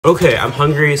Okay, I'm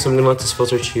hungry, so I'm gonna let this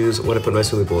filter choose what I put in my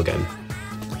smoothie bowl again.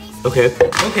 Okay,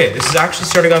 this is actually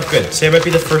starting off good. Today might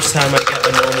be the first time I get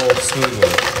a normal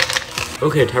smoothie bowl.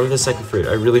 Okay, time for the second fruit.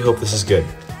 I really hope this is good.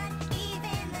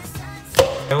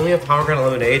 I only have pomegranate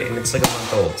lemonade, and it's like a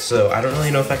month old, so I don't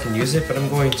really know if I can use it, but I'm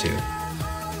going to.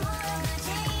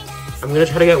 I'm gonna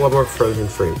try to get one more frozen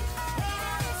fruit.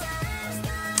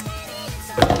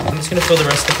 I'm just gonna fill the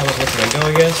rest of the cup with mango,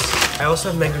 I guess. I also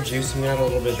have mango juice, I'm gonna add a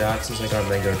little bit of that since I got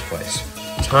mango twice.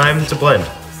 Time to blend.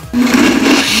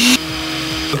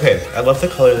 Okay, I love the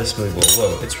color of this smoothie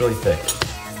bowl. Whoa, it's really thick.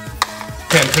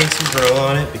 Okay, I'm putting some granola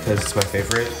on it because it's my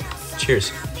favorite.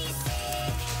 Cheers.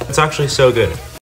 It's actually so good.